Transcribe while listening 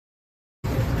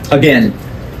Again,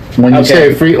 When you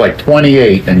say free, like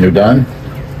 28, and you're done.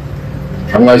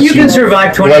 Unless you can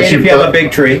survive 28 if you have a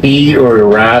big tree. Heat or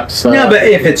wraps. No, but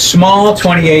if it's small,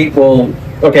 28 will.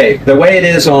 Okay, the way it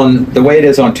is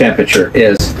on temperature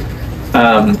is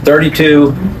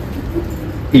 32.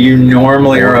 You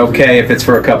normally are okay if it's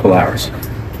for a couple hours.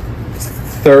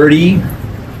 30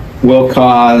 will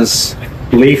cause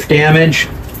leaf damage,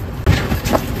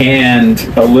 and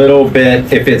a little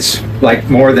bit if it's like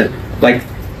more than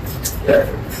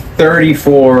 30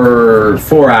 for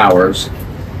 4 hours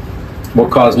will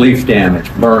cause leaf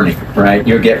damage, burning, right?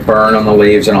 You'll get burn on the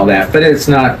leaves and all that, but it's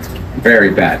not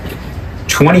very bad.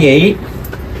 28,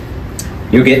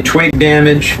 you'll get twig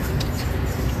damage,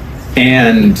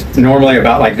 and normally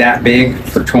about like that big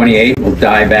for 28 will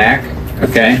die back,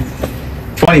 okay?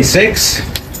 26,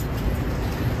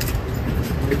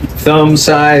 thumb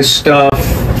size stuff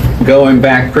going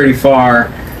back pretty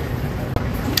far.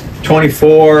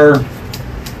 24,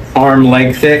 arm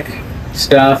leg thick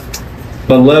stuff.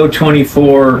 Below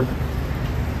 24,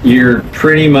 you're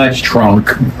pretty much trunk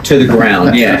to the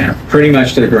ground. Yeah, pretty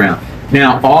much to the ground.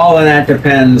 Now, all of that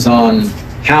depends on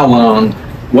how long,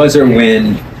 was there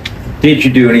wind, did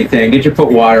you do anything, did you put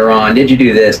water on, did you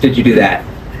do this, did you do that?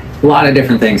 A lot of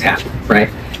different things happen, right?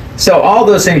 So all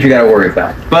those things you got to worry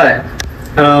about. But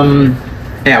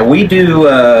yeah, we do.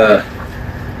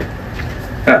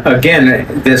 Again,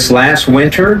 this last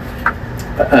winter,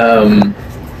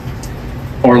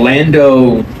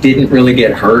 Orlando didn't really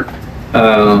get hurt,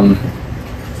 but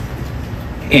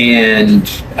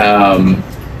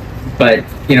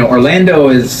you know, Orlando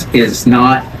is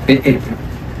not.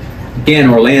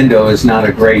 Again, Orlando is not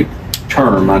a great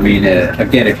term. I mean,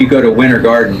 again, if you go to Winter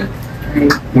Garden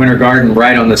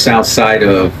right on the south side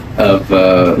of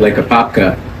Lake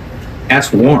Apopka,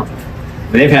 that's warm.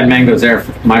 They've had mangoes there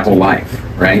for my whole life,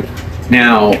 right?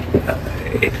 Now,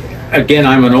 again,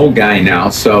 I'm an old guy now,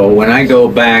 so when I go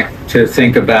back to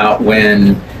think about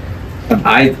when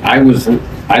I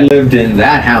lived in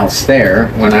that house there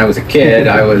when I was a kid.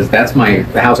 That's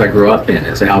the house I grew up in.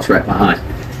 Is the house right behind.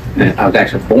 And I was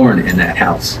actually born in that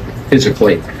house,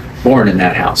 physically born in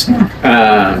that house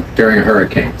during a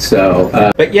hurricane. So,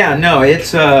 but yeah, no,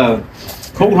 it's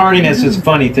cold hardiness is a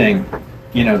funny thing.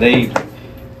 You know,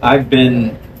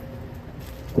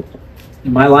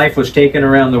 my life was taken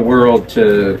around the world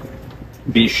to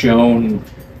be shown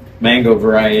mango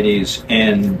varieties,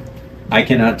 and I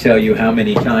cannot tell you how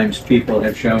many times people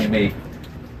have shown me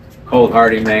cold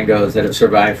hardy mangoes that have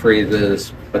survived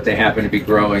freezes, but they happen to be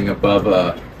growing above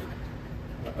a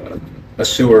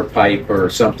sewer pipe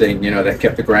or something, you know, that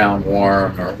kept the ground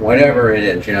warm or whatever it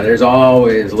is. You know, there's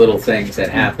always little things that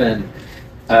happen.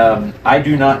 I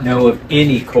do not know of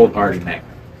any cold hardy mango.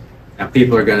 Now,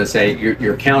 people are going to say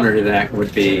your counter to that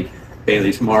would be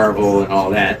Bailey's Marvel and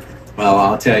all that. Well,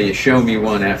 I'll tell you, show me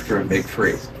one after a big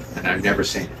freeze, and I've never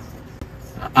seen it.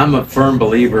 I'm a firm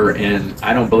believer in,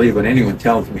 I don't believe what anyone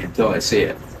tells me until I see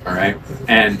it, all right?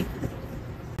 And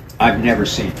I've never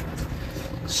seen it.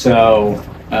 So,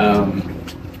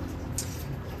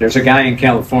 there's a guy in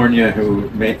California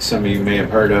who some of you may have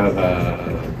heard of,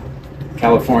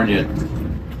 California,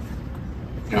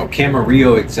 you know,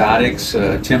 Camarillo Exotics,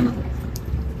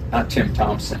 not Tim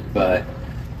Thompson, but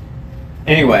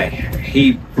anyway,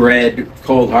 he bred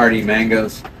cold hardy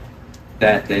mangoes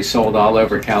that they sold all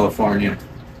over California,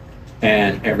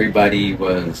 and everybody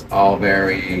was all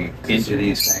very into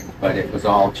these things, but it was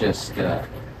all just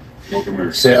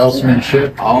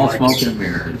salesmanship, all smoke and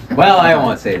mirrors. Well, I don't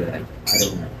want to say that. I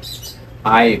don't know.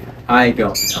 I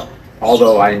don't know.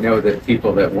 Although I know that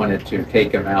people that wanted to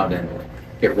take him out and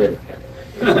get rid of him.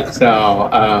 So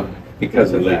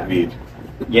because of that.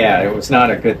 Yeah, it was not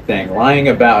a good thing. Lying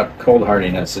about cold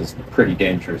hardiness is a pretty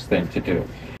dangerous thing to do.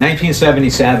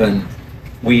 1977,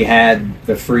 we had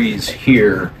the freeze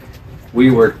here.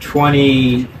 We were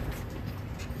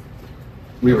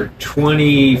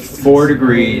 24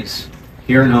 degrees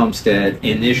here in Homestead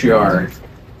in this yard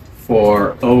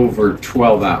for over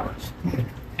 12 hours.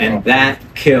 And that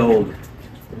killed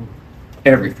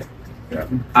everything. Yeah.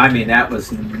 I mean, that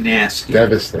was nasty.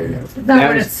 Devastating.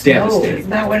 That was devastating. Isn't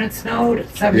that when it snowed?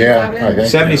 77? Yeah, I think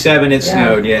 77 it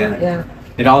snowed, yeah. Yeah.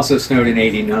 It also snowed in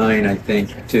 89, I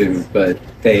think, too, but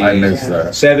I missed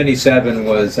that. 77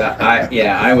 was,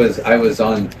 I was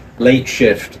on late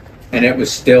shift, and it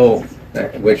was still,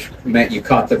 which meant you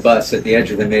caught the bus at the edge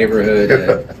of the neighborhood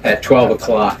at 12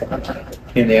 o'clock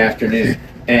in the afternoon.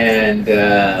 And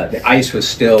the ice was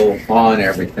still on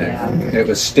everything. Yeah. It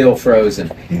was still frozen.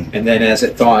 And then as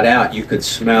it thawed out, you could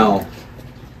smell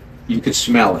you could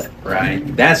smell it, right?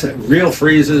 That's real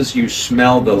freezes. You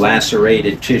smell the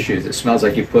lacerated tissues. It smells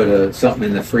like you put something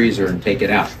in the freezer and take it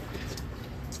out.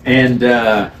 And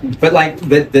but like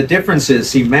the difference is,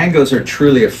 see, mangoes are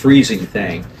truly a freezing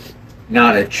thing,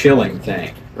 not a chilling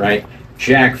thing, right?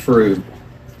 Jackfruit,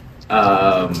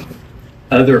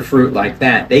 other fruit like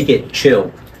that, they get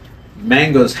chilled.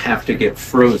 Mangoes have to get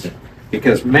frozen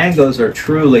because mangoes are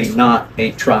truly not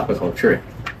a tropical tree.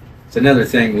 It's another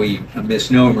thing a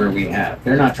misnomer we have.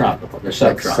 They're not tropical, they're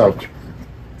subtropical.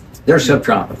 They're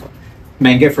subtropical.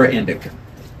 Mangifera indica.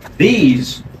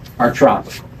 These are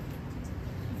tropical.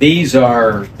 These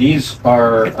are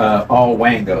all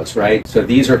wangos, right? So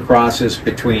these are crosses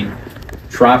between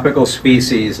tropical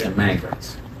species and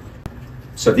mangoes.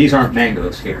 So these aren't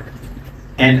mangoes here.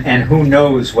 And who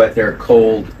knows what their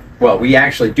cold, well, we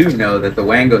actually do know that the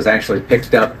wangos actually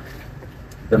picked up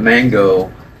the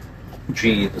mango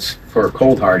genes for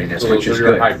cold hardiness, So which is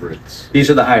good. Hybrids. These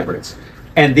are the hybrids.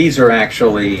 And these are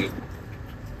actually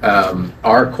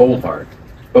are cold hard,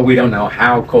 but we don't know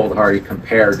how cold hardy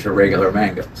compared to regular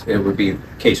mangoes. It would be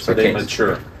case by So they case.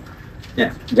 mature.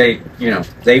 Yeah,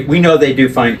 we know they do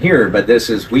fine here, but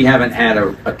we haven't had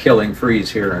a killing freeze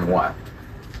here in a while.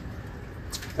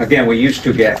 Again, we used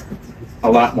to get a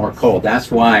lot more cold.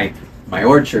 That's why my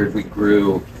orchard, we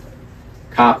grew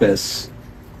coppice.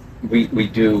 We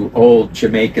do old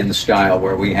Jamaican style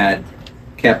where we had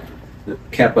kept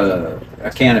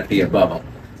a canopy above them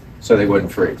so they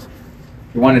wouldn't freeze.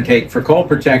 You want to take, for cold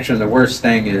protection, the worst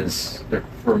thing is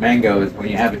for mango is when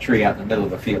you have a tree out in the middle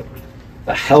of the field. It's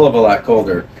a hell of a lot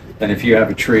colder than if you have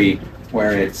a tree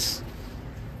where it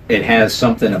has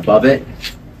something above it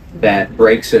that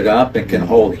breaks it up and can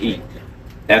hold heat.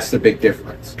 That's the big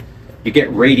difference. You get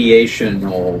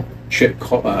radiational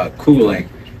cooling,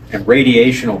 and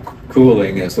radiational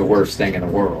cooling is the worst thing in the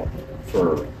world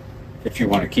if you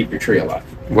want to keep your tree alive.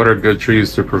 What are good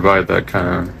trees to provide that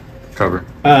kind of cover?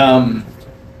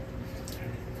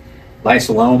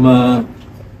 Lysoloma.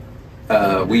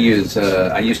 I used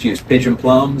to use pigeon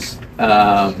plums.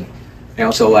 I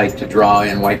also like to draw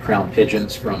in white crowned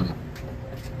pigeons from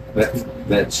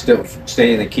that still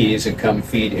stay in the Keys and come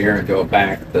feed here and go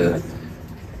back.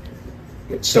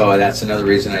 So that's another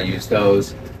reason I use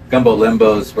those. Gumbo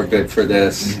limbos were good for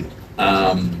this.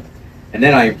 And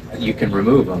then you can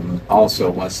remove them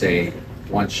also once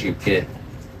your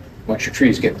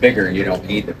trees get bigger, you don't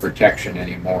need the protection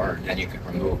anymore, and then you can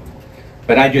remove them.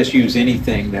 But I just use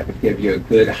anything that would give you a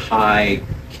good high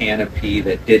canopy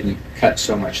that didn't cut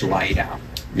so much light out.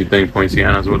 You think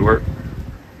poincianas would work?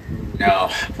 No,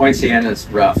 poinciana's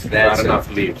rough. That's Not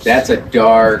enough leaves. That's a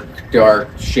dark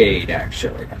shade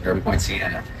actually under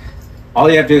poinciana. All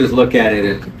you have to do is look at it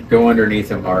and go underneath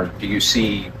them. Or do you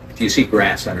see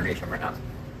grass underneath them or not?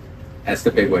 That's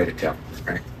the big way to tell,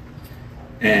 right?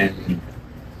 And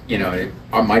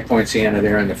on my poinciana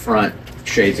there in the front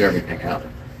shades everything out.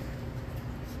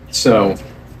 So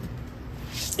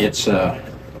it's a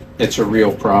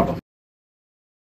real problem.